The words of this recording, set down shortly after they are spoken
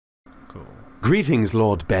Cool. Greetings,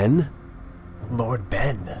 Lord Ben. Lord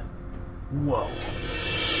Ben. Whoa.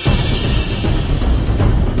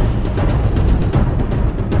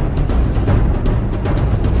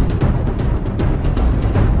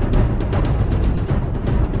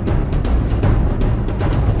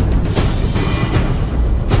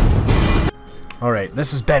 Alright,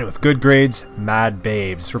 this is Ben with Good Grades, Mad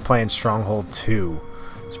Babes. We're playing Stronghold 2.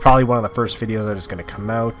 It's probably one of the first videos that is going to come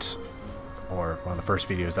out, or one of the first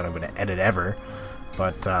videos that I'm going to edit ever.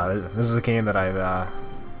 But this is a game that I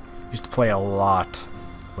used to play a lot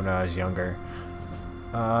when I was younger.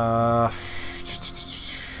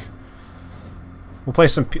 We'll play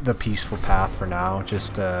the peaceful path for now,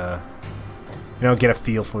 just you know, get a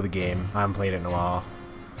feel for the game. I haven't played it in a while.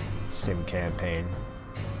 Sim campaign.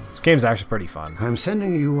 This game's actually pretty fun. I'm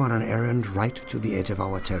sending you on an errand right to the edge of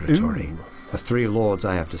our territory. Ooh. The three lords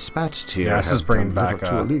I have dispatched here this is bringing back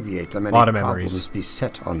to alleviate the many lot of problems memories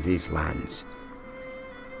beset on these lands.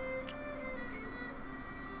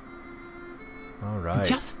 Alright.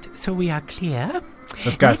 Just so we are clear,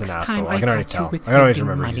 this guy's an asshole. I can already tell. I can always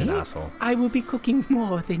remember he's an asshole. I will be cooking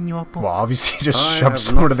more than your boss. Well, obviously he just shoved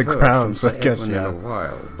someone to the ground, so I guess, in a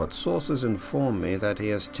while, but sources inform me that he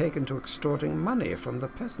has taken to extorting money from the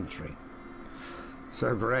peasantry.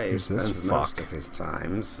 Sir Gray spends most of his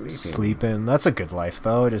time sleeping. Sleeping. That's a good life,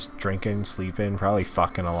 though. Just drinking, sleeping, probably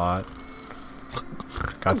fucking a lot.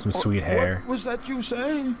 Got some sweet hair. What was that you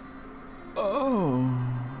say? Oh.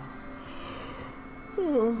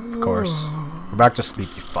 Of course. We're back to sleep,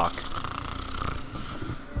 you fuck.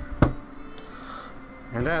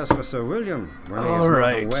 And as for Sir William,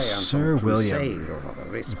 alright, Sir William.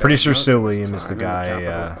 I'm pretty sure Sir William is the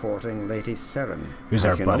guy who's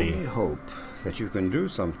our buddy. Hope that you can do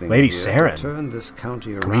something Lady Saren. to turn this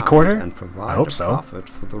county around Three-quarter? and provide I hope so. profit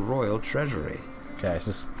for the royal treasury. Okay, this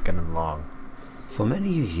is getting long. For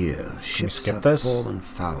many a year, ships have fallen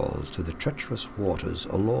foul to the treacherous waters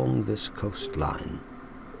along this coastline.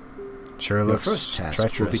 Sure looks Your first task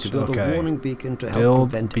treacherous. Will be to build a warning beacon to help build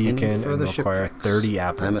prevent beacon any further and require shipwrecks. 30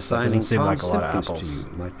 apples. I'm That assigning doesn't seem Tom like a lot of Simpkins apples. to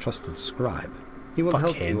you, my trusted scribe. He will Fuck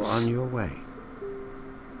help hints. you on your way.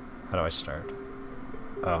 How do I start?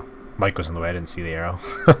 Oh, Mike was in the way. I didn't see the arrow.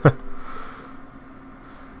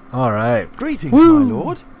 Alright. Greetings, Woo! my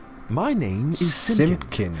lord. My name is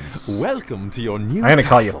Simpkins. Welcome to your new I'm gonna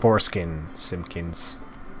call you castle. Foreskin, Simpkins.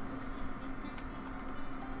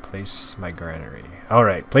 Place my granary.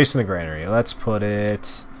 Alright, place in the granary. Let's put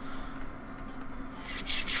it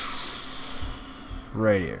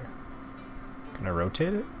right here. Can I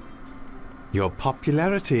rotate it? Your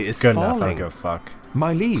popularity is Good falling. enough, I don't give a fuck.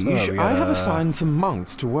 My liege, So I have assigned some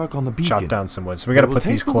monks to work on the beacon. Chop down some wood. So we gotta put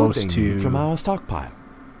these close to from our stockpile.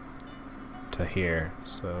 To here.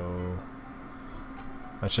 So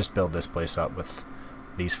let's just build this place up with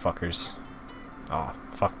these fuckers. Oh,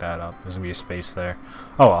 fuck that up. There's gonna be a space there.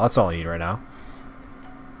 Oh well, that's all I need right now.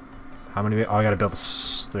 How many? Oh, I gotta build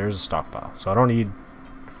this. There's a stockpile. So I don't need.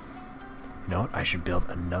 You know what? I should build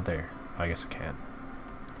another. I guess I can.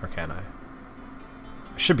 Or can I?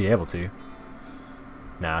 I should be able to.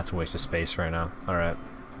 Nah, it's a waste of space right now. Alright.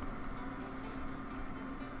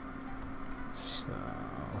 So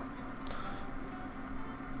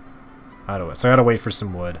I gotta wait for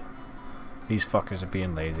some wood. These fuckers are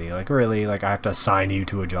being lazy. Like, really? Like, I have to assign you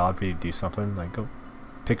to a job for you to do something? Like, go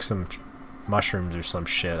pick some mushrooms or some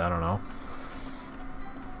shit. I don't know.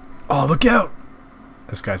 Oh, look out!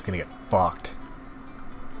 This guy's gonna get fucked.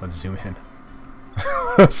 Let's zoom in.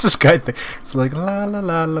 What's this guy think? It's like, la la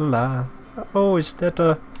la la la. Oh, is that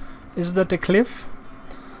a cliff?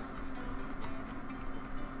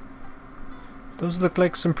 Those look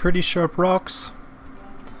like some pretty sharp rocks.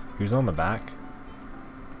 Who's on the back?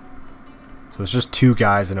 So there's just two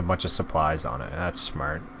guys and a bunch of supplies on it. That's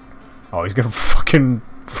smart. Oh, he's gonna fucking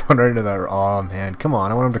run right into that. Oh man, come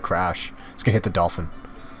on! I want him to crash. He's gonna hit the dolphin.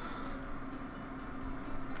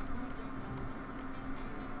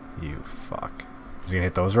 You fuck. He's gonna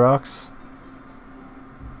hit those rocks.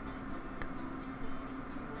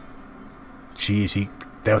 Jeez,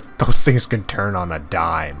 those things can turn on a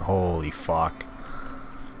dime. Holy fuck.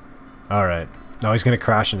 Alright. No, he's gonna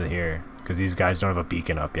crash into here. Because these guys don't have a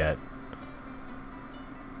beacon up yet.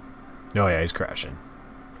 Oh yeah, he's crashing.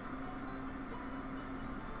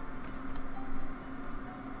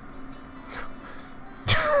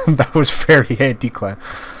 That was very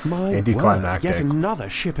anticlimactic. Yet another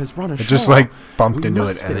ship has run ashore. It just like bumped into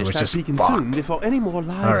it and it was just fucked. Soon before any more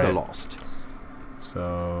lives are lost.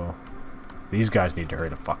 So these guys need to hurry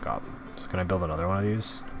the fuck up. So can I build another one of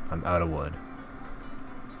these? I'm out of wood.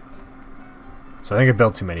 So I think I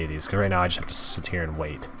built too many of these because right now I just have to sit here and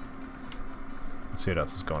wait. Let's see what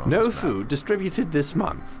else is going on. No food distributed this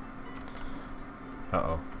month.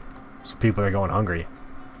 Uh-oh. So people are going hungry.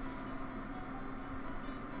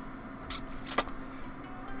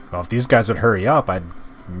 Well, if these guys would hurry up, I'd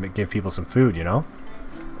give people some food, you know?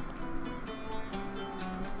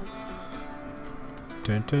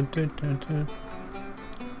 Dun, dun, dun, dun, dun.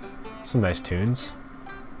 Some nice tunes.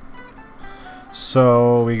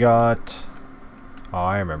 So, we got... Oh,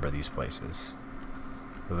 I remember these places.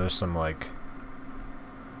 So there's some, like...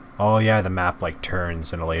 Oh, yeah, the map, like,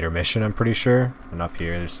 turns in a later mission, I'm pretty sure. And up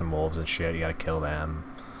here, there's some wolves and shit. You gotta kill them.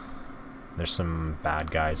 There's some bad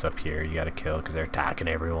guys up here you gotta kill because they're attacking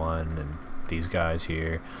everyone. And these guys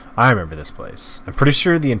here. I remember this place. I'm pretty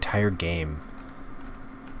sure the entire game,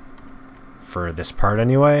 for this part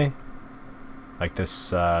anyway, like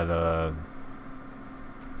this, the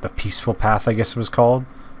peaceful path, I guess it was called.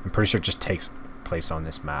 I'm pretty sure it just takes place on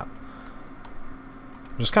this map.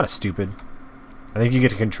 Just kind of stupid. I think you get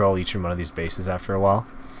to control each one of these bases after a while.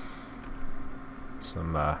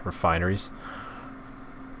 Some refineries.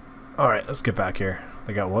 Alright, let's get back here.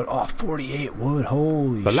 They got wood. Oh, 48 wood.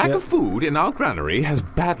 Holy shit. The lack of food in our granary has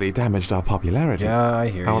badly damaged our popularity. Yeah, I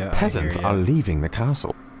hear you. Our peasants are leaving the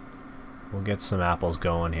castle. We'll get some apples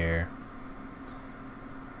going here.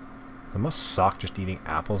 It must suck just eating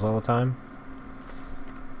apples all the time.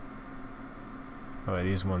 Oh, wait,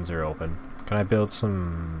 these ones are open. Can I build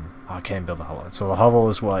some... Oh, I can't build a hovel. So the hovel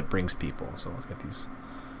is what brings people. So let's get these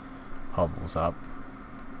hovels up.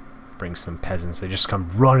 Bring some peasants. They just come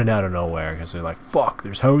running out of nowhere because they're like, fuck,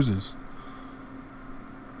 there's houses.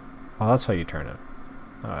 Oh, that's how you turn it.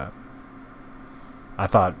 Alright.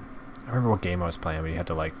 I remember what game I was playing, but you had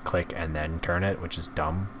to like click and then turn it, which is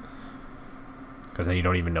dumb. Because then you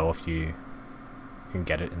don't even know if you can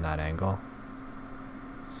get it in that angle.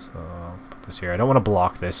 So, I'll put this here. I don't want to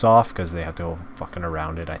block this off because they have to go fucking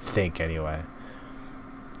around it, I think, anyway.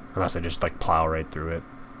 Unless I just like plow right through it.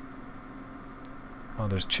 Oh,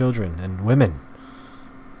 there's children and women.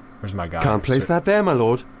 Where's my guy? Can't place that there, my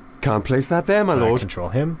lord. Can't place that there, my lord. Can I control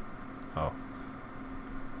him? Oh.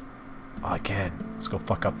 Oh, I can. Let's go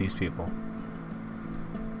fuck up these people.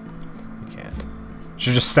 You can't.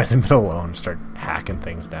 Should just send him alone and start hacking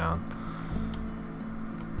things down.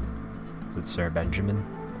 Is it Sir Benjamin?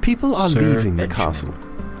 People are leaving the castle.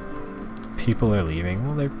 People are leaving?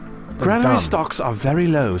 Well, they're Granary dumb. stocks are very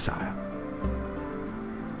low, sire.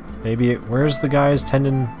 Maybe where's the guys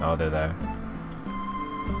tending? Oh, they're there.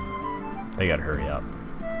 They gotta hurry up.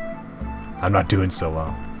 I'm not doing so well.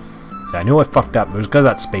 See, I knew I fucked up. It was because of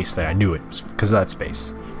that space there. I knew it. It was because of that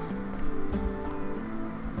space.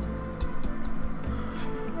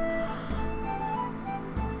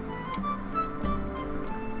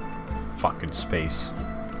 Fucking space.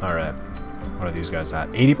 Alright. What are these guys at?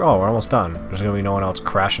 80? Oh, we're almost done. There's gonna be no one else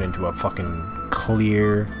crashing into a fucking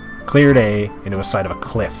clear day into a side of a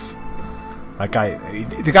cliff. That guy,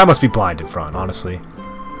 the guy must be blind in front, honestly.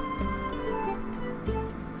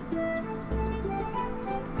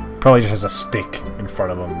 Probably just has a stick in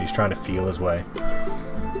front of him and he's trying to feel his way.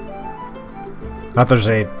 Not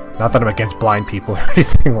that I'm against blind people or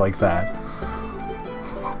anything like that.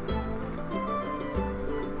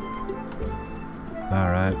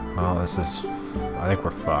 Alright, well this is... I think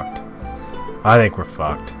we're fucked. I think we're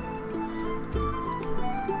fucked.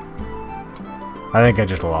 I think I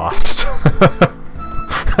just lost.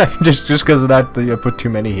 just because of that, I put too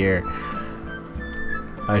many here.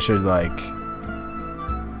 I should, like...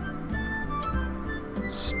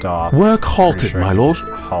 stop. Work halted, my lord.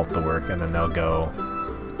 Halt the work, and then they'll go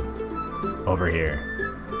over here.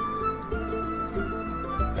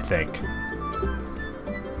 I think.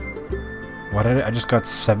 What did I just got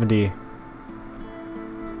 70...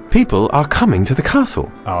 People are coming to the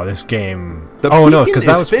castle. Oh, this game... Oh no, because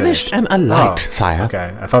that was finished and alight, sire.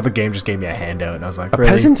 Okay, I thought the game just gave me a handout, and I was like, a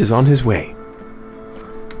peasant is on his way.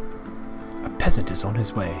 A peasant is on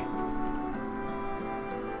his way.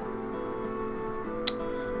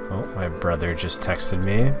 Oh, my brother just texted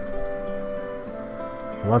me.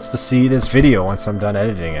 He wants to see this video once I'm done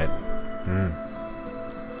editing it.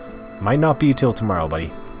 Might not be till tomorrow,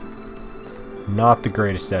 buddy. Not the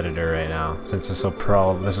greatest editor right now, since this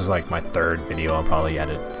is like my third video I'll probably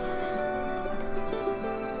edit.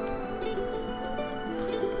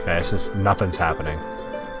 Okay, it's just nothing's happening.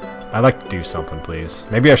 I'd like to do something, please.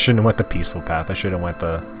 Maybe I shouldn't have went the peaceful path. I should have went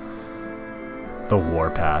the war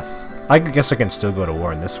path. I guess I can still go to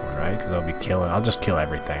war in this one, right? Because I'll just kill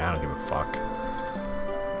everything. I don't give a fuck.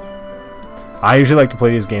 I usually like to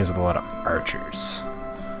play these games with a lot of archers.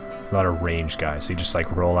 A lot of ranged guys. So you just like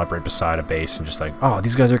roll up right beside a base and just like, oh,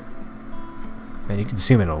 these guys are... Man, you can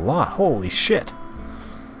see them in a lot. Holy shit.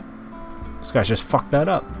 This guy's just fucked that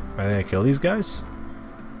up. Are they gonna kill these guys?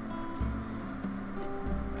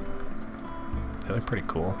 They look pretty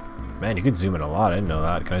cool. Man, you can zoom in a lot. I didn't know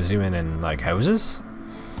that. Can I zoom in like houses?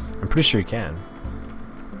 I'm pretty sure you can.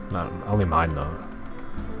 Not only mine though.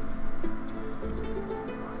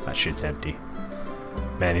 That shit's empty.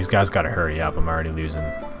 Man, these guys gotta hurry up. I'm already losing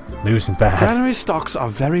bad. Granary stocks are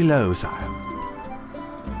very low, sire.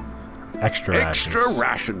 Extra rations. Extra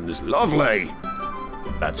rations, lovely.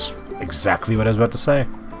 That's exactly what I was about to say. I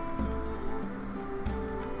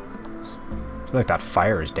feel like that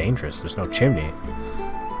fire is dangerous. There's no chimney.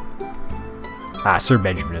 Ah, Sir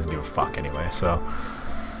Benjamin doesn't give a fuck anyway, so...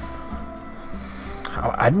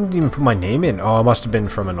 Oh, I didn't even put my name in. Oh, it must have been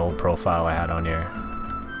from an old profile I had on here.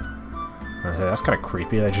 That's kind of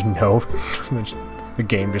creepy. I just know. The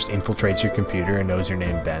game just infiltrates your computer and knows your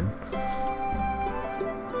name, Ben.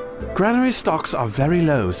 Granary stocks are very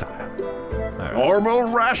low, sire. Right.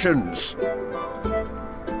 Normal rations.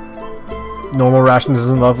 Normal rations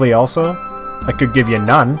isn't lovely also? I could give you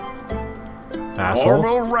none. Asshole.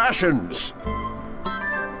 Normal rations.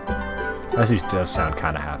 At least does sound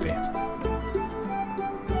kind of happy.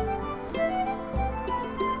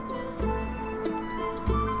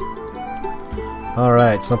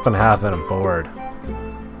 Alright, something happened. I'm bored.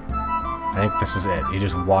 I think this is it. You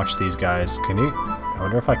just watch these guys. Can you... I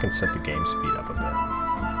wonder if I can set the game speed up a bit.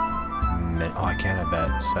 Oh, I can, I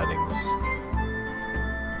bet. Settings.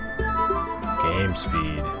 Game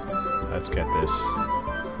speed. Let's get this.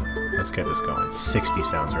 Let's get this going. 60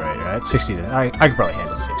 sounds right? 60. I could probably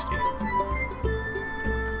handle 60.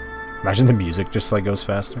 Imagine the music just like goes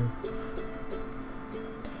faster.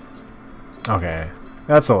 Okay.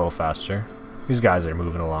 That's a little faster. These guys are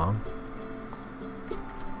moving along.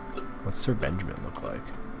 What's Sir Benjamin look like?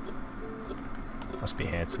 Must be a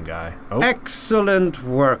handsome guy. Oh. Excellent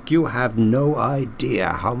work. You have no idea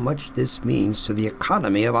how much this means to the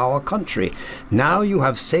economy of our country. Now you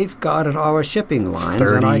have safeguarded our shipping lines,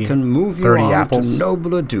 and I can move you on to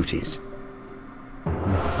nobler duties.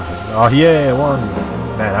 Oh, yeah, I won.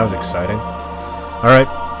 Man, that was exciting. Alright,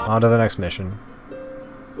 on to the next mission.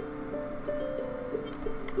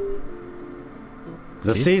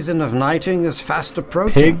 The season of knighting is fast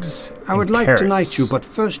approaching. Pigs I would like to knight you, but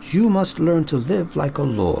first you must learn to live like a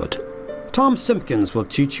lord. Tom Simpkins will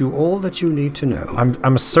teach you all that you need to know.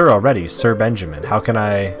 I'm a sir already, Sir Benjamin. How can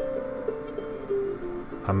I...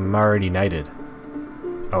 I'm already knighted.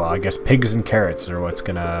 Oh, well, I guess pigs and carrots are what's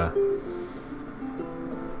gonna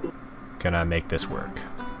make this work.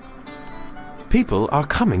 People are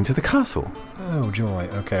coming to the castle. Oh, joy.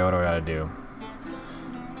 Okay, what do I gotta do?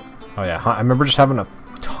 Oh yeah, I remember just having a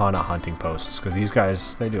ton of hunting posts, because these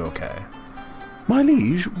guys, they do okay. My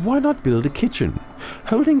liege, why not build a kitchen?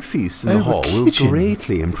 Holding feasts in the hall will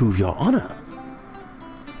greatly improve your honor.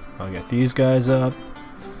 I'll get these guys up.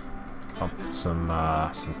 Pump some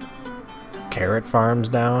carrot farms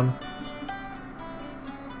down.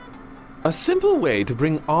 A simple way to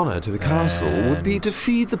bring honor to the castle would be to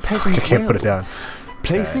feed the peasants. I can't put it down.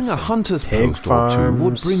 Placing a hunter's post or two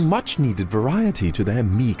would bring much needed variety to their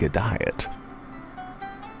meager diet.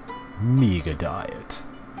 Meager diet.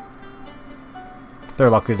 They're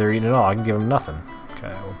lucky they're eating it all. I can give them nothing.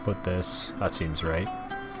 Okay, we'll put this. That seems right.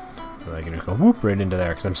 So they can just go whoop right into there,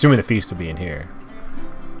 because I'm assuming the feast will be in here.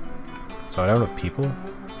 So I don't have people.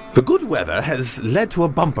 The good weather has led to a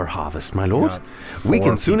bumper harvest, my lord. We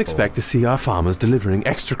can soon expect to see our farmers delivering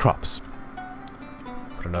extra crops.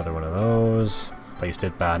 Put another one of those. Placed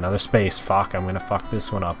it bad. Another space. Fuck, I'm gonna fuck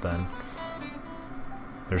this one up then.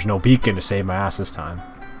 There's no beacon to save my ass this time.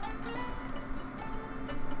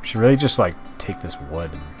 Should really just like take this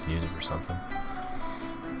wood and use it for something.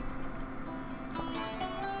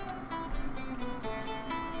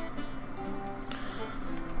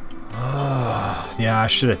 Yeah, I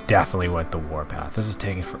should have definitely went the warpath. This is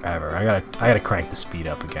taking forever. I gotta crank the speed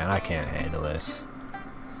up again. I can't handle this.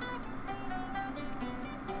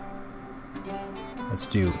 Let's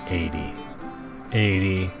do 80.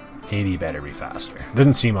 80 better be faster.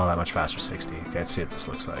 Doesn't seem all that much faster. 60. Okay, let's see what this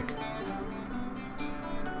looks like.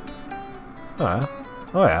 Oh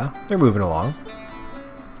yeah, they're moving along.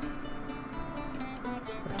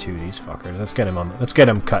 Two of these fuckers. Let's get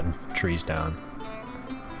him cutting trees down.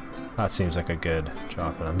 That seems like a good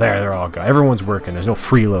job for them. There, they're all good. Everyone's working. There's no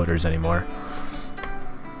freeloaders anymore.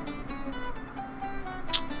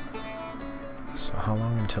 So how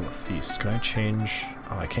long until a feast? Can I change?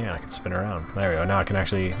 Oh, I can. I can spin around. There we go. Now I can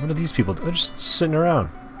actually... What are these people doing? They're just sitting around.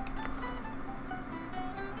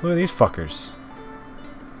 Look at these fuckers.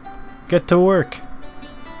 Get to work.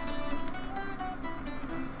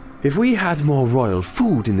 If we had more royal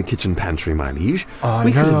food in the kitchen pantry, my liege,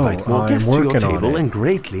 we could invite more guests to your table and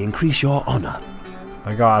greatly increase your honor.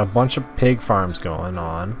 I got a bunch of pig farms going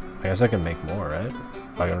on. I guess I can make more, right?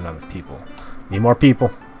 I don't have people. Need more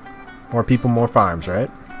people. More people, more farms, right?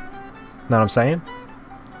 Know what I'm saying?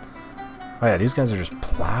 Oh yeah, these guys are just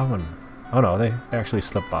plowing. Oh no, they actually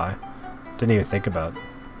slipped by. Didn't even think about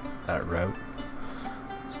that route.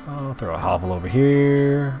 So I'll throw a hovel over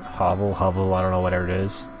here. Hovel, I don't know, whatever it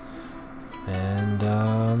is.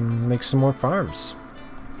 And make some more farms.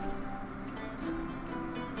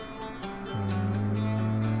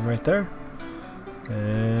 Right there.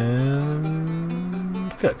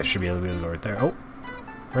 And I feel like there should be a little bit right there. Oh,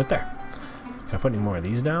 right there. Can I put any more of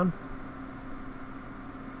these down?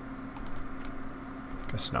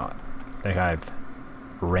 Guess not. I think I've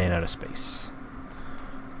ran out of space.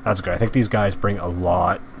 That's good. I think these guys bring a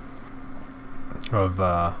lot of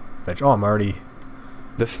veg. Oh, I'm already.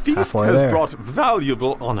 The feast has brought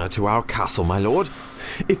valuable honor to our castle, my lord.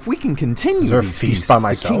 If we can continue these feasts,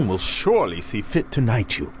 the king will surely see fit to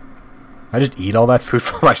knight you. I just eat all that food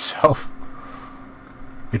for myself.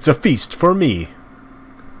 It's a feast for me.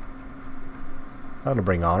 That'll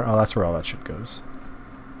bring honor. Oh, that's where all that shit goes.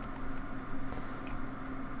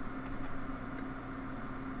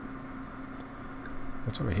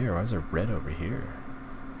 What's over here? Why is there red over here?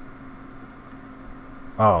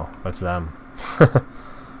 Oh, that's them.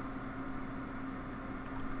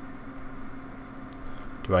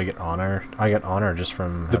 Do I get honor? I get honor just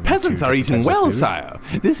from the peasants are eating well, sire.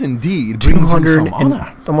 This indeed brings 200 some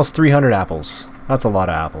honor. Almost 300 apples. That's a lot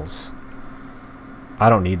of apples.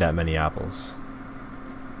 I don't need that many apples.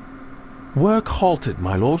 Work halted,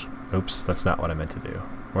 my lord. Oops, that's not what I meant to do.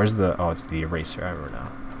 Where's the... Oh, it's the eraser. I remember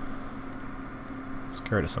now. Let's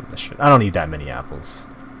get rid of some of this shit. I don't need that many apples.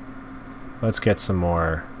 Let's get some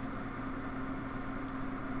more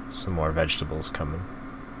vegetables coming.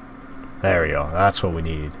 There we go. That's what we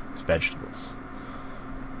need. Is vegetables.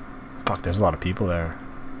 Fuck, there's a lot of people there.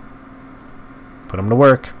 Put them to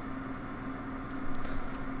work.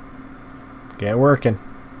 Get working.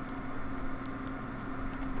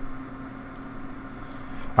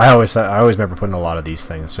 I always remember putting a lot of these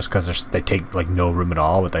things just because they take like no room at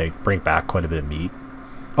all, but they bring back quite a bit of meat.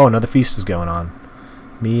 Oh, another feast is going on.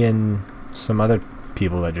 Me and some other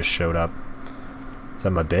people that just showed up. Is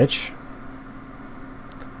that my bitch?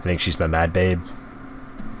 I think she's my mad babe.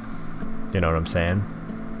 You know what I'm saying?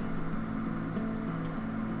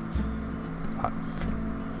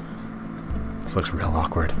 This looks real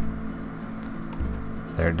awkward.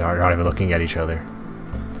 They're not even looking at each other.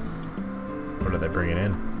 What are they bringing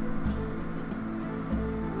in?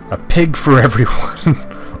 A pig for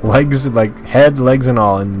everyone. Legs, like head, legs and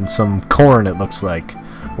all, and some corn it looks like.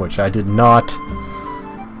 Which I did not.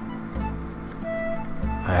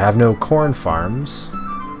 I have no corn farms.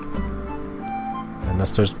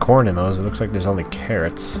 Unless there's corn in those, it looks like there's only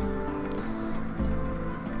carrots.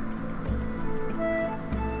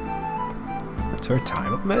 Is there a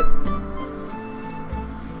time limit?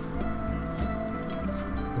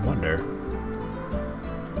 I wonder.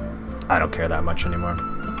 I don't care that much anymore.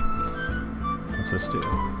 What's this do?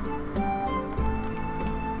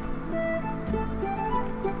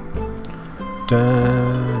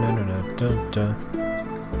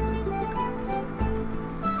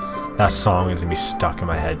 That song is gonna be stuck in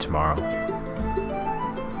my head tomorrow.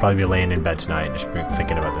 Probably be laying in bed tonight and just be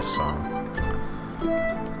thinking about this song.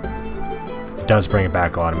 It does bring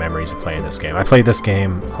back a lot of memories of playing this game. I played this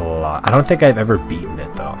game a lot. I don't think I've ever beaten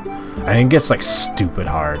it though. I think it's like stupid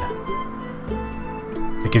hard.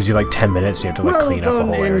 It gives you like 10 minutes and you have to like clean up the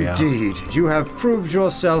whole area. Indeed, you have proved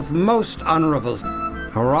yourself most honorable.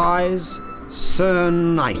 Arise, Sir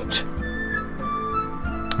Knight.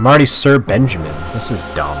 I'm already Sir Benjamin. This is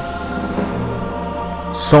dumb.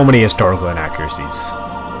 So many historical inaccuracies.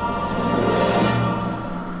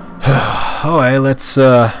 Alright, let's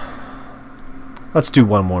do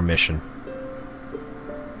one more mission.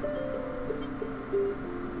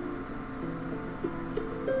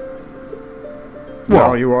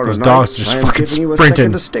 Now you are those a knight, dogs just I am fucking giving you a sprinting.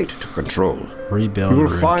 second estate to control. Rebuild. You will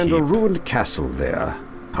ruined find keep. a ruined castle there.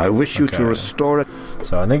 I wish you to restore it.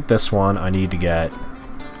 So I think this one I need to get.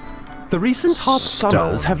 The recent hot Stone.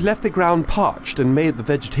 summers have left the ground parched and made the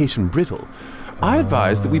vegetation brittle. I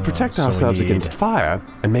advise that we protect ourselves against fire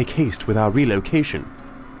and make haste with our relocation.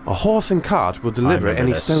 A horse and cart will deliver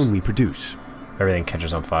any stone we produce. Everything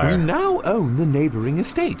catches on fire. We now own the neighboring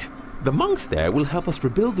estate. The monks there will help us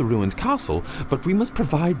rebuild the ruined castle, but we must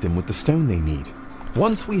provide them with the stone they need.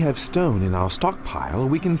 Once we have stone in our stockpile,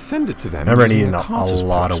 we can send it to them. Remember, needing a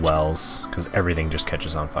lot of wells because everything just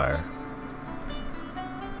catches on fire.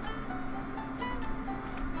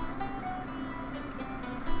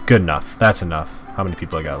 Good enough. That's enough. How many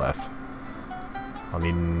people I got left? I'll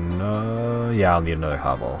need... yeah, I'll need another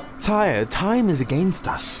hovel. Sire, time is against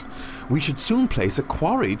us. We should soon place a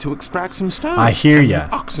quarry to extract some stone. I hear ya,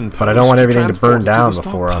 but I don't want everything to burn down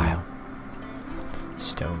before I'm...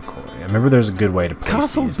 Stone quarry. I remember there's a good way to place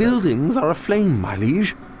Castle these. buildings are aflame, my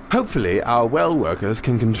liege. Hopefully our well workers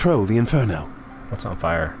can control the inferno. What's on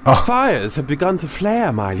fire? Oh! Fires have begun to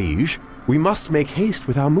flare, my liege. We must make haste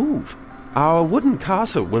with our move. Our wooden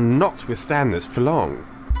castle will not withstand this for long.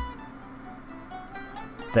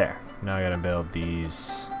 There. Now I gotta build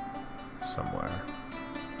these somewhere.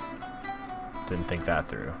 Didn't think that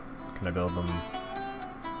through. Can I build them?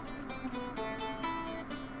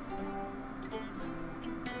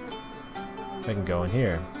 I can go in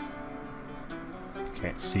here.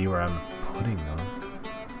 Can't see where I'm putting them.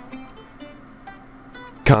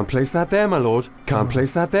 Can't place that there, my lord. Can't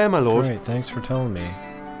place that there, my lord. Great, thanks for telling me.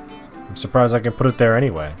 I'm surprised I can put it there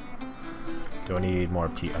anyway. Do I need more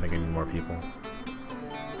people? I think I need more people.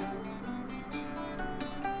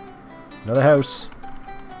 Another house.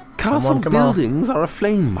 Castle buildings are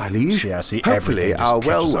aflame, my liege. Yeah, see, hopefully our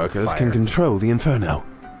well workers can control the inferno.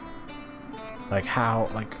 Like how?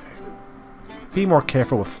 Like, be more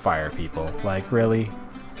careful with fire, people. Like, really?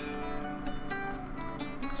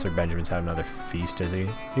 Sir Benjamin's having another feast, is he?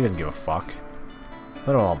 He doesn't give a fuck.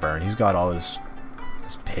 Let them all burn. He's got all his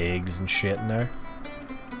pigs and shit in there.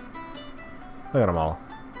 Look at them all.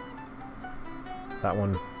 That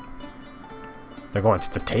one. They're going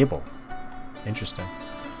through the table. Interesting.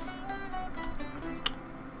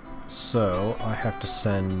 So, I have to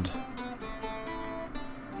send...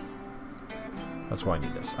 That's why I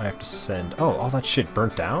need this. I have to send... Oh, all that shit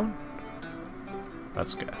burnt down?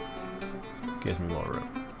 That's good. Gives me more room.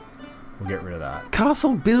 We'll get rid of that.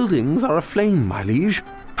 Castle buildings are aflame, my liege.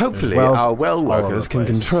 Hopefully our well workers can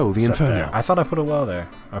control the inferno. There. I thought I put a well there.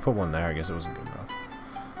 I put one there. I guess it wasn't good enough.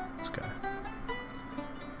 Let's go.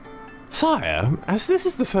 Sire, as this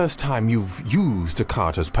is the first time you've used a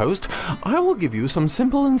carter's post, I will give you some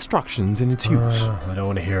simple instructions in its use. I don't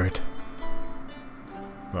want to hear it.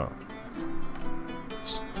 Well,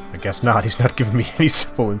 I guess not. He's not giving me any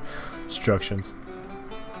simple instructions.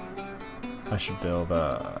 I should build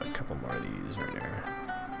a couple more of these right here.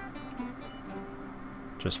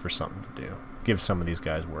 Just for something to do. Give some of these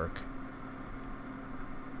guys work.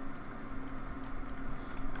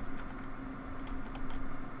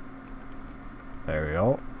 There we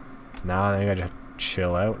go. Now I think I just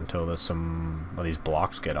chill out until there's some of these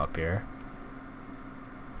blocks get up here.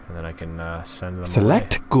 And then I can send them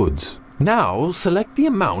Select away. goods. Now select the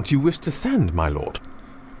amount you wish to send, my lord.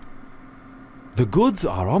 The goods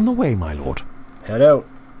are on the way, my lord. Head out.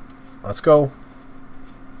 Let's go.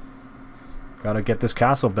 Gotta get this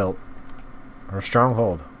castle built. Or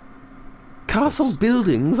stronghold. Castle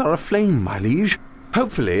buildings are aflame, my liege.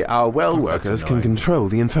 Hopefully our well workers can control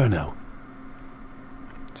the inferno.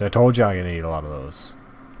 So I told you I'm gonna need a lot of those.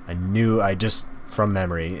 I knew, from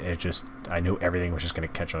memory, I knew everything was just gonna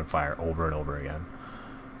catch on fire over and over again.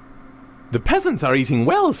 The peasants are eating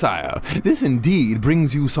well, sire. This indeed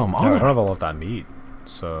brings you some honor. No, I don't have all of that meat,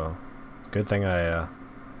 so good thing I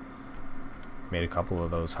made a couple of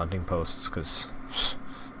those hunting posts, because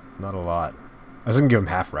not a lot. I was gonna give them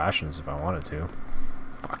half rations if I wanted to.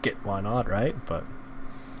 Fuck it, why not, right? But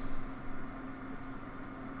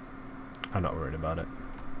I'm not worried about it.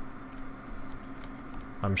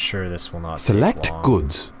 I'm sure this will not Select take long.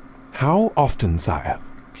 goods. How often, sire?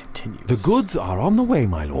 Continues. The goods are on the way,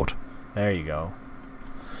 my lord. There you go.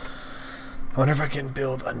 I wonder if I can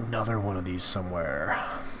build another one of these somewhere.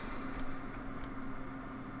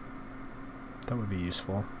 That would be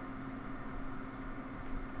useful.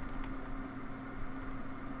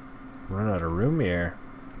 Run out of room here.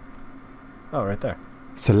 Oh, right there.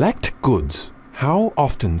 Select goods. How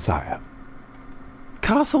often, sire?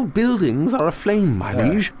 Castle buildings are aflame, my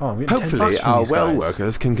liege. Oh, I'm getting Hopefully $10 from our these well guys.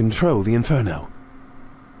 workers can control the inferno.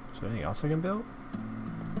 Is there anything else I can build?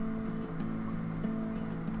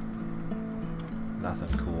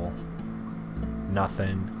 Nothing cool.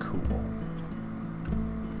 Nothing cool.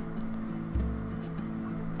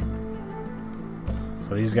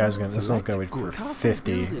 So these guys are gonna. This one's gonna wait for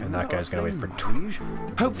 50, and that guy's gonna wait for 20.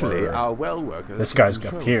 Hopefully our well workers. This guy's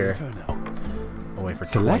up here. I'll wait for 20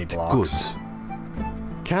 Select blocks. goods.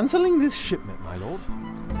 Cancelling this shipment, my lord.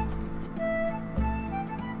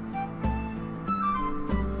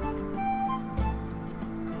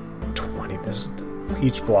 This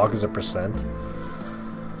each block is a %.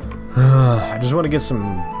 I just want to get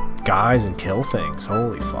some guys and kill things.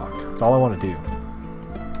 Holy fuck. That's all I want to do.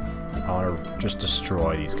 I want to just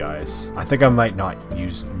destroy these guys. I think I might not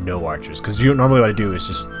use no archers, because normally what I do is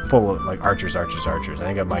just full of like archers. I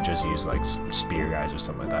think I might just use like spear guys or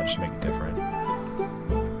something like that. Just make it different.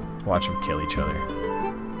 Watch them kill each other.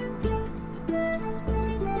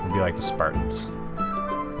 It'd be like the Spartans.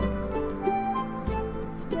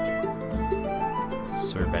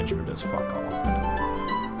 Sir Benjamin does fuck all.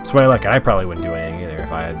 That's why I like it. I probably wouldn't do anything either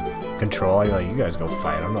if I had control. I'd be like, you guys go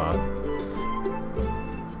fight. I'm not.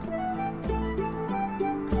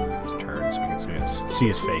 Let's turn so we can see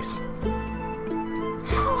his face.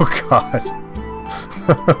 Oh god.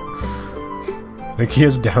 I think he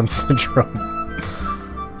has Down syndrome.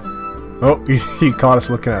 Oh, he caught us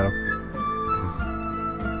looking at him.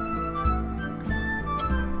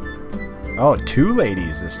 Oh, 2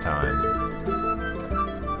 ladies this time.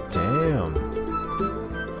 Damn.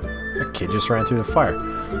 That kid just ran through the fire.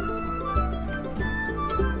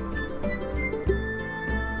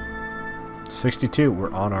 $62,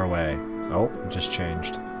 we're on our way. Oh, it just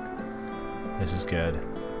changed. This is good.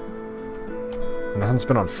 Nothing's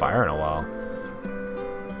been on fire in a while.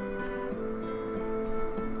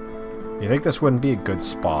 You think this wouldn't be a good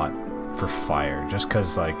spot for fire? Just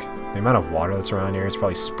because, like, the amount of water that's around here, it's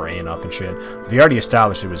probably spraying up and shit. They already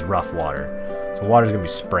established it was rough water. So water's going to be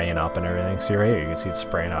spraying up and everything. See right here, you can see it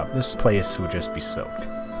spraying up. This place would just be soaked.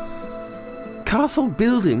 Castle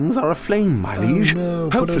buildings are aflame, my liege. Oh, no,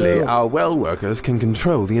 hopefully our well workers can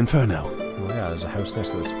control the inferno. Oh yeah, there's a house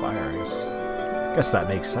next to this fire, I guess that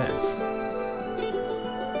makes sense.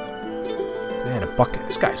 Man, a bucket.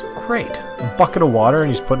 This guy's great. A bucket of water and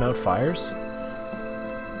he's putting out fires.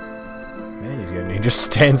 Man, he's good. He just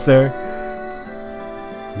stands there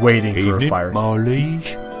waiting for a fire. My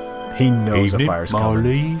liege. He knows a fire's coming.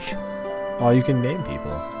 Liege. Oh, you can name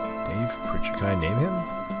people. Dave Pritchard. Can I name him?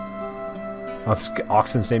 Oh, this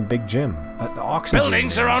oxen's named Big Jim. The oxen's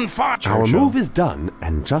Buildings are on fire. Our move is done,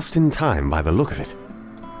 and just in time by the look of it.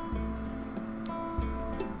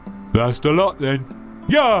 That's the lot then.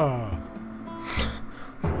 Yeah.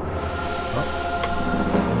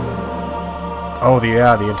 Oh,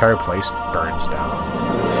 the entire place burns down.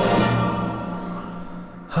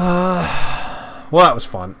 Well, that was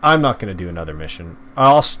fun. I'm not gonna do another mission.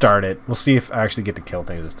 I'll start it. We'll see if I actually get to kill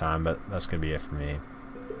things this time, but that's gonna be it for me.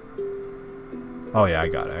 Oh yeah, I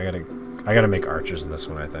got it. I gotta make archers in this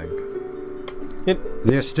one, I think.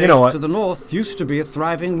 The estate to the north used to be a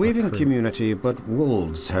thriving weaving community, but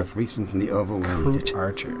wolves have recently overwhelmed it.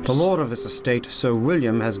 Archers. The lord of this estate, Sir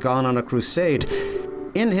William, has gone on a crusade.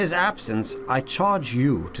 In his absence, I charge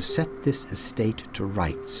you to set this estate to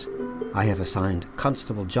rights. I have assigned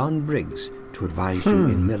Constable John Briggs to advise you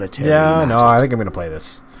in military matters. No, I think I'm gonna play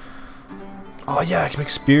this. Oh yeah, I can make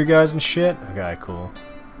spear guys and shit. Okay, cool.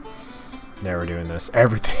 Now we're doing this.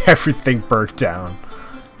 Everything burnt down.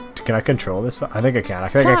 Can I control this? I think I can. I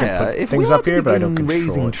think I can put things up here, but I don't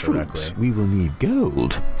control it correctly. We will need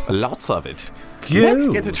gold. Lots of it. Gold, Let's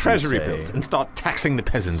get a treasury built and start taxing the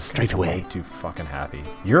peasants straight away. Way too fucking happy.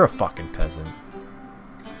 You're a fucking peasant.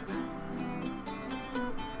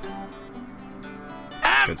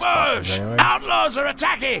 Ambush! Anyway. Outlaws are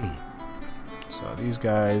attacking! So these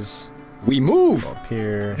guys... We move! Go up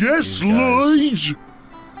here. Yes, liege!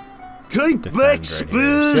 Keep back, Right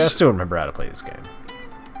spears! See, I still remember how to play this game.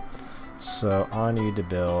 So I need to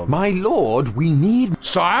build... My lord, we need...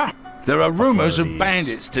 Sire, there are rumours of these.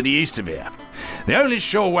 bandits to the east of here. The only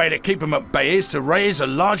sure way to keep them at bay is to raise a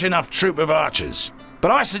large enough troop of archers.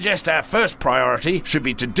 But I suggest our first priority should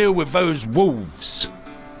be to deal with those wolves.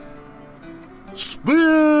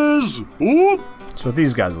 Spears! Up! That's what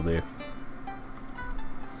these guys will do.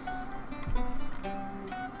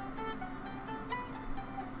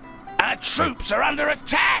 Our troops are under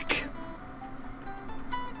attack!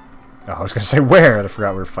 Oh, I was gonna say where? I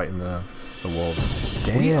forgot we were fighting the wolves.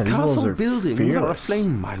 Damn, these wolves are buildings fearless. are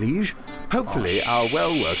aflame, my liege. Hopefully our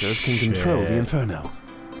well workers can control the inferno.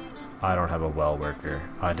 I don't have a well worker.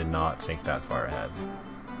 I did not think that far ahead.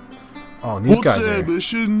 Oh, and these What's guys our are...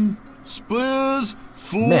 mission? Spears,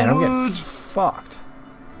 forward! Man, I'm getting fucked.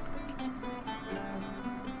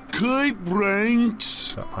 Keep ranks!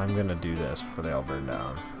 So I'm gonna do this before they all burn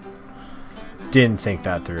down. Didn't think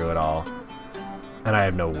that through at all. And I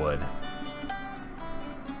have no wood.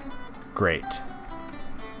 Great.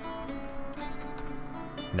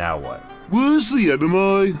 Now what? Where's the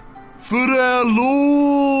enemy? For our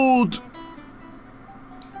lord!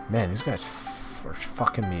 Man, these guys are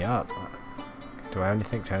fucking me up. Do I have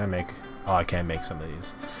anything? Can I make... Oh, I can make some of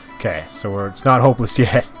these. Okay, so it's not hopeless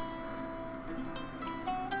yet.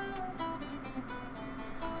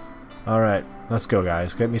 Alright, let's go,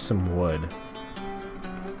 guys. Get me some wood.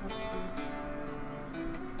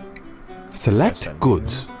 Select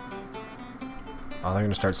goods. Oh, they're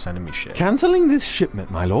gonna start sending me shit. Cancelling this shipment,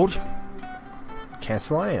 my lord.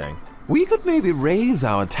 Cancel anything. We could maybe raise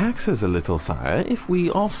our taxes a little, sire, if we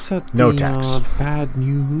offset no the tax. Bad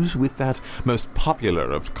news with that most popular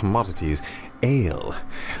of commodities, ale.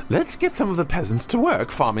 Let's get some of the peasants to work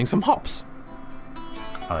farming some hops.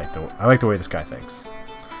 I like the way this guy thinks.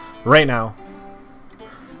 Right now,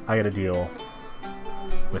 I gotta deal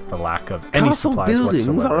with the lack of any Castle supplies buildings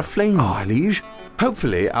whatsoever. are aflame, my liege.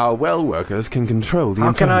 Hopefully, our well workers can control the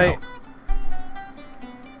inferno. How can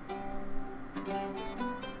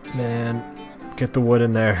I... Man, get the wood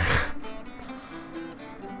in there.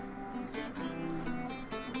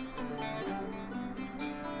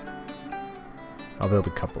 I'll build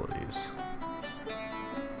a couple of these.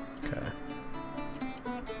 Okay.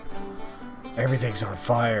 Everything's on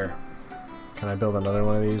fire. Can I build another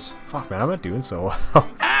one of these? Fuck, man, I'm not doing so well.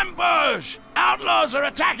 Ambush! Outlaws are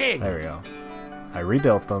attacking! There we go. I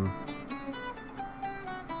rebuilt them.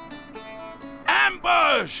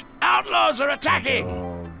 Ambush! Outlaws are attacking! Can I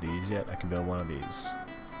build these yet? I can build one of these.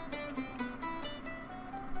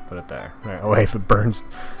 Put it there. Alright, oh wait, if it burns,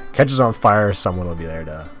 catches on fire, someone will be there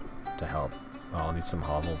to help. Oh, I'll need some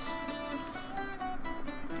hovels.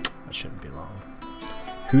 That shouldn't be long.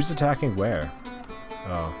 Who's attacking where?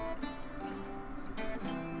 Oh.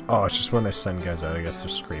 Oh, it's just when they send guys out, I guess they're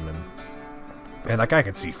screaming. Man, that guy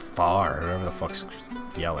can see far, whoever the fuck's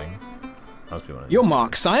yelling. Must be one of Your these.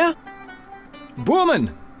 mark, sire.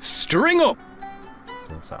 Woman, string up.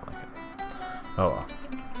 Doesn't sound like it. Oh well.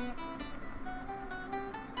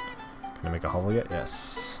 Can I make a hovel yet?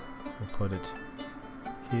 Yes. We'll put it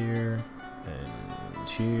here and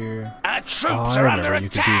here. Our troops Oh, I are remember under you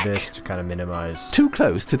attack! could do this to kind of minimize... Too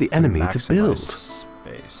close to the enemy to maximize build.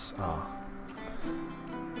 space. Oh.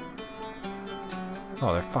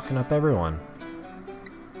 Oh, they're fucking up everyone.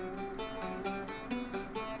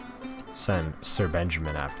 Send Sir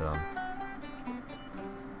Benjamin after them.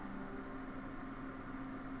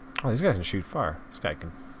 Oh, these guys can shoot far.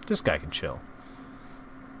 This guy can chill.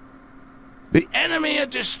 The enemy are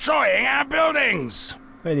destroying our buildings!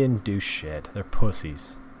 They didn't do shit. They're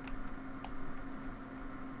pussies.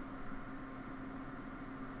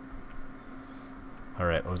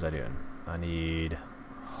 Alright, what was I doing? I need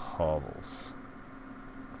hovels.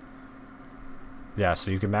 Yeah,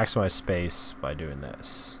 so you can maximize space by doing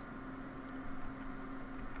this.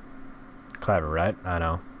 Clever, right? I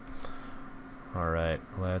know. Alright,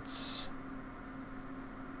 let's...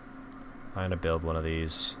 I'm gonna build one of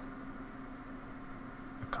these.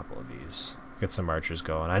 A couple of these. Get some archers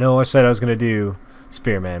going. I know I said I was gonna do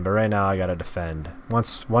spearmen, but right now I gotta defend.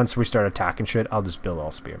 Once we start attacking shit, I'll just build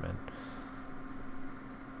all spearmen.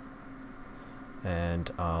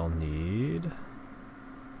 And I'll need...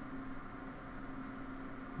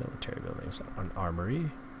 military buildings. An armory.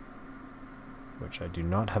 Which I do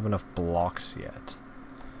not have enough blocks yet.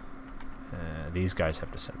 These guys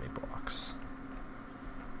have to send me blocks.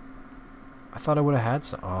 I thought I would have had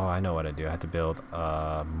some. Oh, I know what I do. I have to build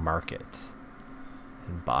a market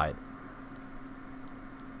and buy it.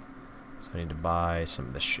 So I need to buy some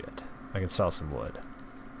of this shit. I can sell some wood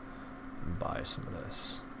and buy some of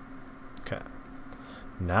this. Okay.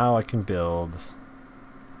 Now I can build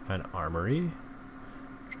an armory.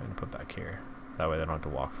 I'm trying to put back here. That way they don't have to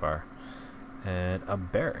walk far. And a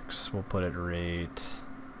barracks. We'll put it right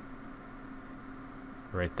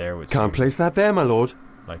there. Can't place that there, my lord.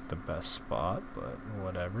 Like the best spot, but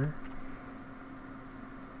whatever.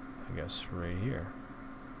 I guess right here.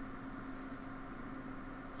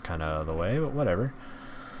 Kind of out of the way, but whatever.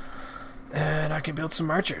 And I can build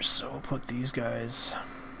some archers, so we'll put these guys.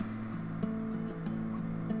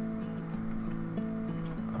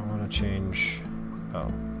 I want to change.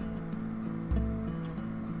 Oh.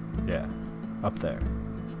 Yeah. Up there.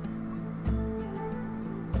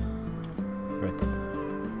 Right there.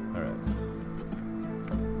 Alright.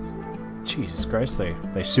 Jesus Christ,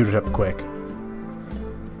 they suited up quick.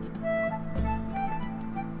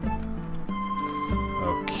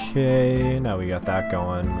 Okay, now we got that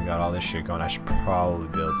going. We got all this shit going. I should probably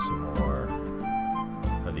build some more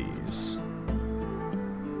of these.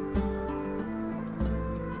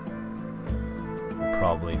 We'll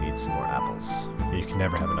probably need some more apples. You can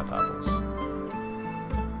never have enough apples.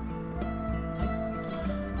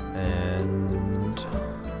 And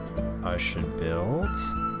I should build...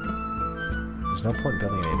 There's no point in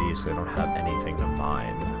building any of these because I don't have anything to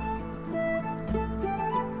mine.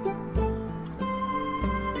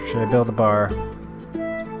 Should I build a bar?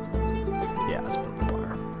 Yeah, let's build the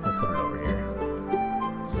bar. We'll put it over here.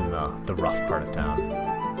 It's in the rough part of town.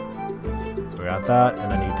 So we got that,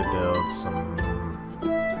 and I need to build some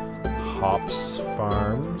hops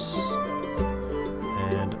farms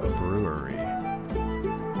and a brewery.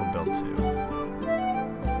 We'll build 2.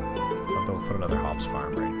 I'll put another hops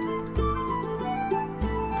farm right.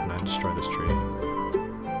 Can I destroy this tree?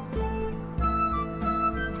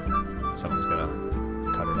 Someone's gonna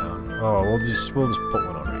cut her down. Oh, we'll just put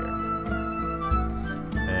one over here.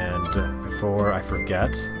 And before I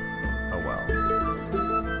forget, oh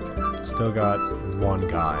well. Still got one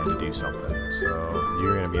guy to do something, so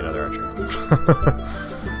you're gonna be another archer.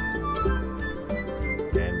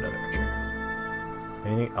 And another archer.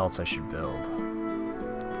 Anything else I should build?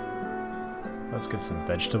 Let's get some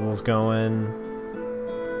vegetables going.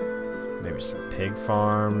 Maybe some pig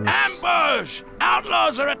farms. Ambush!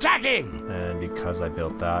 Outlaws are attacking! And because I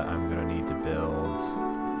built that, I'm gonna need to build...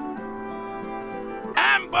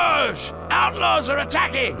 Ambush! Outlaws are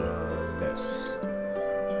attacking! This.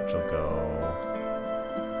 Which will go...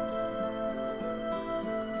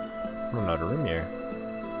 I'm out of room here.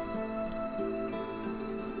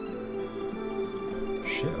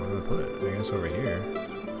 Shit, where do I put it? I guess over here.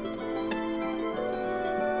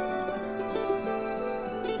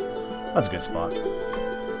 That's a good spot. Need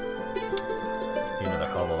another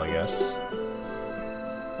hovel, I guess.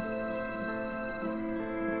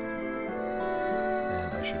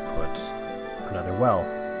 And I should put another well.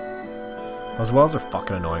 Those wells are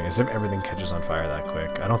fucking annoying, as if everything catches on fire that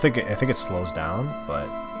quick. I think it slows down, but...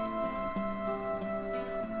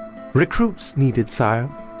 Recruits needed, sire.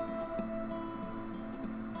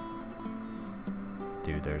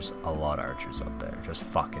 Dude, there's a lot of archers up there, just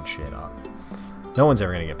fucking shit up. No one's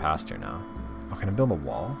ever gonna get past here now. Oh, can I build a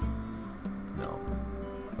wall? No.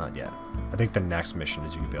 Not yet. I think the next mission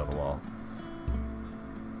is you can build a wall.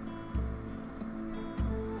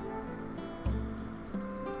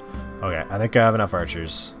 Okay, I think I have enough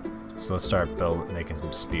archers. So let's start making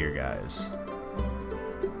some spear guys.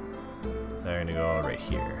 They're gonna go right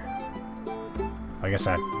here. I guess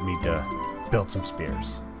I need to build some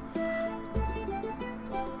spears.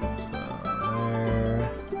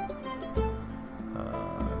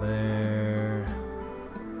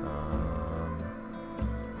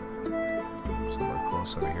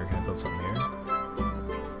 Over here, can I build something here?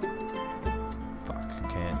 Fuck,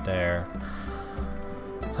 can't there.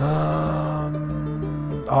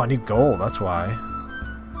 Oh, I need gold, that's why.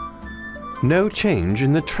 No change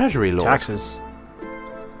in the treasury, Lord. Taxes.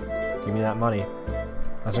 Give me that money. I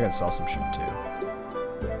was gonna sell some shit too.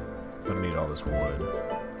 But I need all this wood.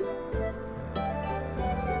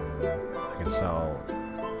 And I can sell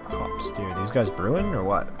hops too. Are these guys brewing or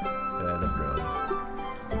what? Yeah, they're brewing.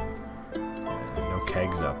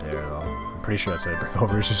 Kegs up there though. I'm pretty sure that's what they bring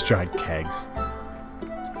over, is just dried kegs.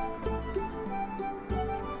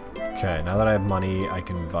 Okay, now that I have money, I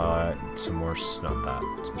can buy some more,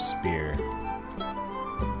 some spear.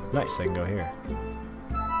 Nice, I can go here.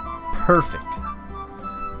 Perfect. I'm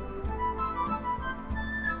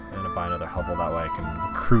gonna buy another hovel, that way I can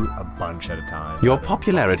recruit a bunch at a time. Your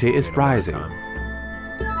popularity is rising.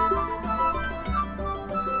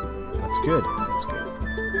 That's good, that's good.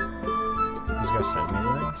 Send me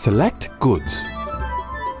anything? Select goods.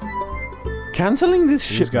 Canceling this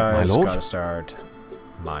shipment, my lord. These guys gotta start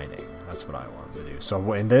mining. That's what I want to do.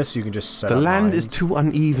 So in this, you can just set up The land mines, is too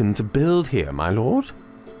uneven to build here, my lord.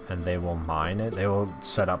 And they will mine it. They will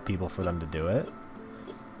set up people for them to do it.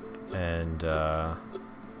 And,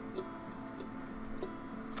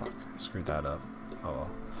 fuck, I screwed that up. Oh well.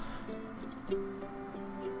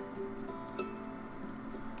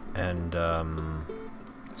 And,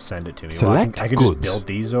 send it to me. Select I can goods. just build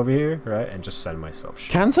these over here, right, and just send myself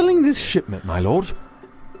shit. Canceling this shipment, my lord.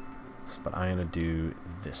 But I'm gonna do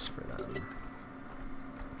this for them.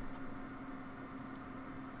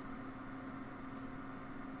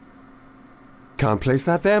 Can't place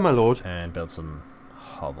that there, my lord. And build some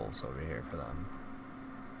hovels over here for them.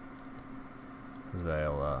 Because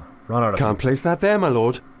they'll run out of... Can't place that there, my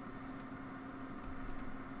lord.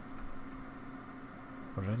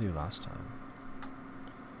 What did I do last time?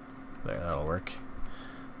 There, that'll work.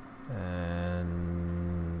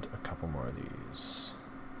 And a couple more of these.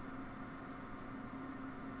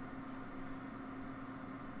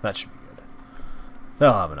 That should be good.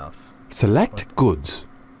 They'll have enough. Select goods.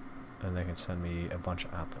 And they can send me a bunch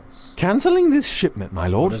of apples. Canceling this shipment, my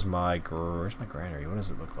lord. Where's my granary? What does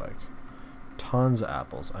it look like? Tons of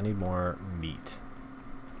apples. I need more meat.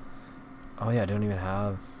 Oh yeah, I don't even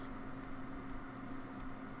have...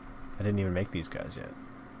 I didn't even make these guys yet.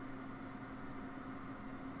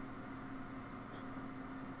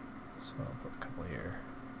 So I'll put a couple here.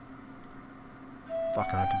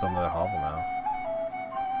 Fuck, I have to build another hovel now.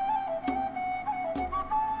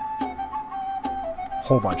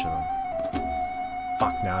 Whole bunch of them.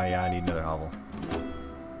 fuck, now yeah, I need another hovel.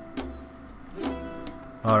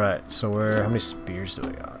 Alright, so how many spears do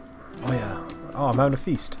I got? Oh yeah. Oh, I'm having a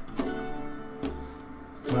feast.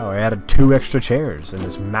 Wow, I added 2 extra chairs in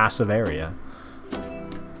this massive area.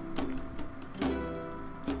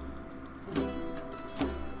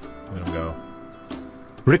 Let him go.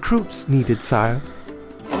 Recruits needed, sire.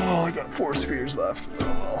 Oh, I got 4 spears left. Oh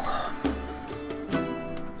well.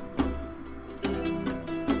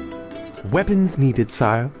 Weapons needed,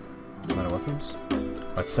 sire. A lot of weapons?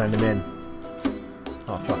 Let's send him in.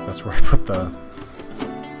 Oh fuck, that's where I put the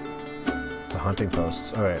hunting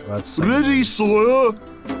posts. Alright, let's ready, sire.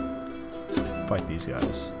 Fight these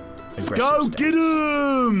guys. Aggressive Go stance. get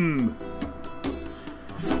him!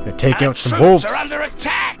 They're taking out some troops wolves. are under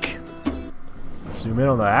attack. Zoom in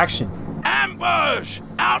on the action. Ambush!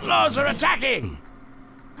 Outlaws are attacking.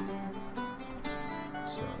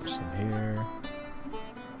 So there's some here.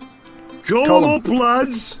 Come up,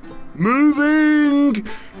 lads! Moving!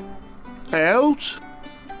 Out?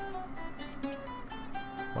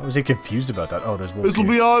 Why was he confused about that? Oh, there's wolves It'll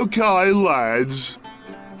here. be okay, lads.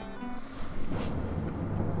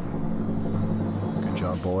 Good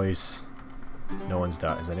job, boys. No one's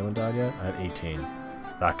died. Has anyone died yet? I have 18.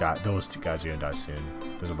 That guy, those 2 guys are gonna die soon.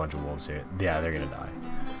 There's a bunch of wolves here. Yeah, they're gonna die.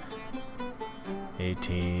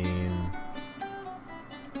 18.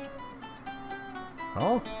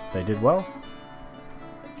 Oh, they did well.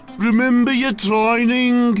 Remember your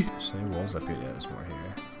training. So many wolves up here. Yeah, there's more here.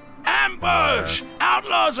 Ambush!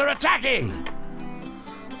 Outlaws are attacking.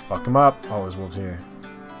 Let's fuck them up. Oh, there's wolves here.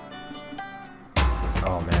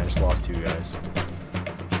 Oh man, I just lost 2 guys.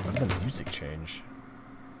 What did the music change?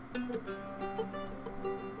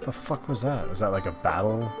 The fuck was that? Was that like a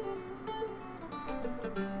battle?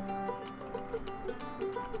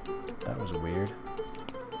 That was weird.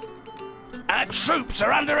 Our troops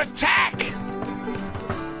are under attack.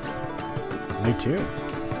 Me too.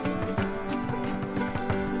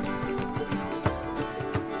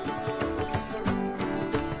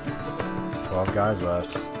 Guys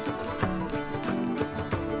left. Do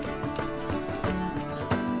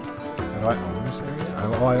I own this area?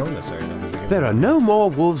 Oh, I own this area. There are no more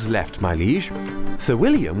wolves left, my liege. Sir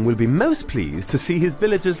William will be most pleased to see his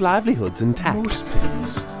villagers' livelihoods intact. Most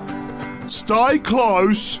pleased. Stay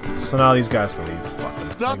close. So now these guys can leave. Fucking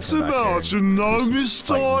That's about no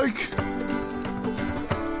mistake.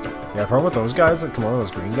 Yeah, the problem with those guys that come on,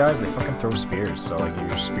 those green guys, they fucking throw spears. So like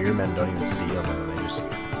your spearmen don't even see them, and they just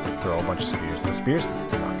throw a bunch of spears. The spears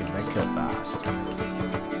fucking they kill fast.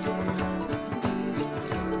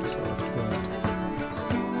 So let's put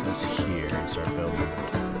this here and start building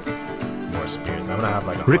more spears. I'm gonna have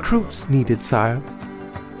like recruits needed, sire.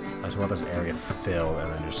 I just want this area filled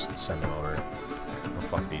and then just send them over. We'll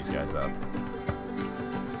fuck these guys up.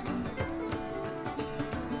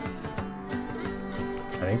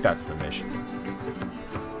 I think that's the mission.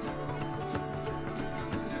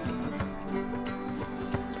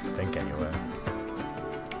 Anyway.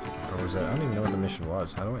 Or was it? I don't even know what the mission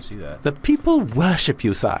was. How do I see that? The people worship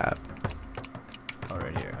you, sire. Oh,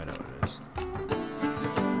 right here. I know what it is.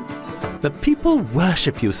 The people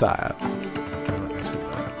worship you, sire. Oh, actually,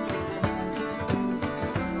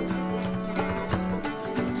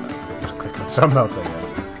 just click on something else, I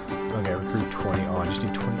guess. Okay, recruit 20. Oh, I just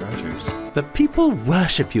need 20 archers. The people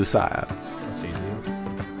worship you, sire. That's easy.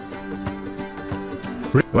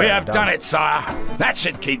 We have done it, sire. That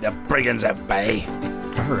should keep the brigands at bay.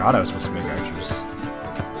 I forgot I was supposed to make archers.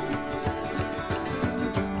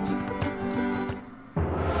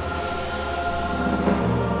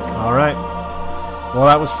 Alright. Well,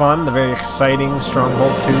 that was fun. The very exciting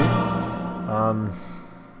Stronghold 2.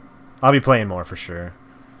 I'll be playing more for sure.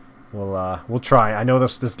 We'll try. I know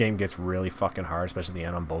this game gets really fucking hard, especially at the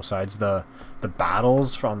end on both sides. The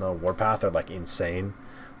battles from the warpath are like insane.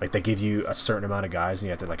 Like they give you a certain amount of guys and you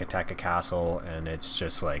have to like attack a castle, and it's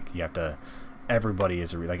just like you have to, everybody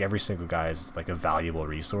is like every single guy is like a valuable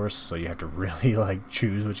resource, so you have to really like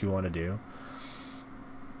choose what you want to do.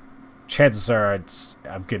 Chances are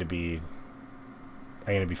I'm gonna be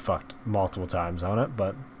fucked multiple times on it,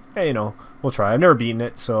 but hey, you know, we'll try. I've never beaten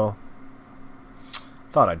it, so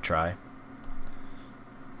thought I'd try.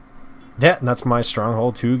 Yeah, and that's my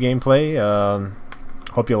Stronghold 2 gameplay.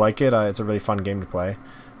 Hope you like it. It's a really fun game to play.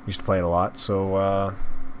 We used to play it a lot. So,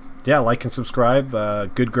 yeah, like and subscribe.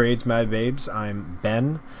 Good Grades, Mad Babes. I'm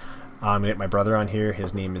Ben. I'm going to get my brother on here.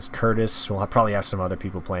 His name is Curtis. We'll probably have some other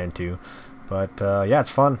people playing too. But, yeah, it's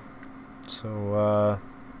fun. So,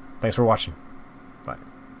 thanks for watching.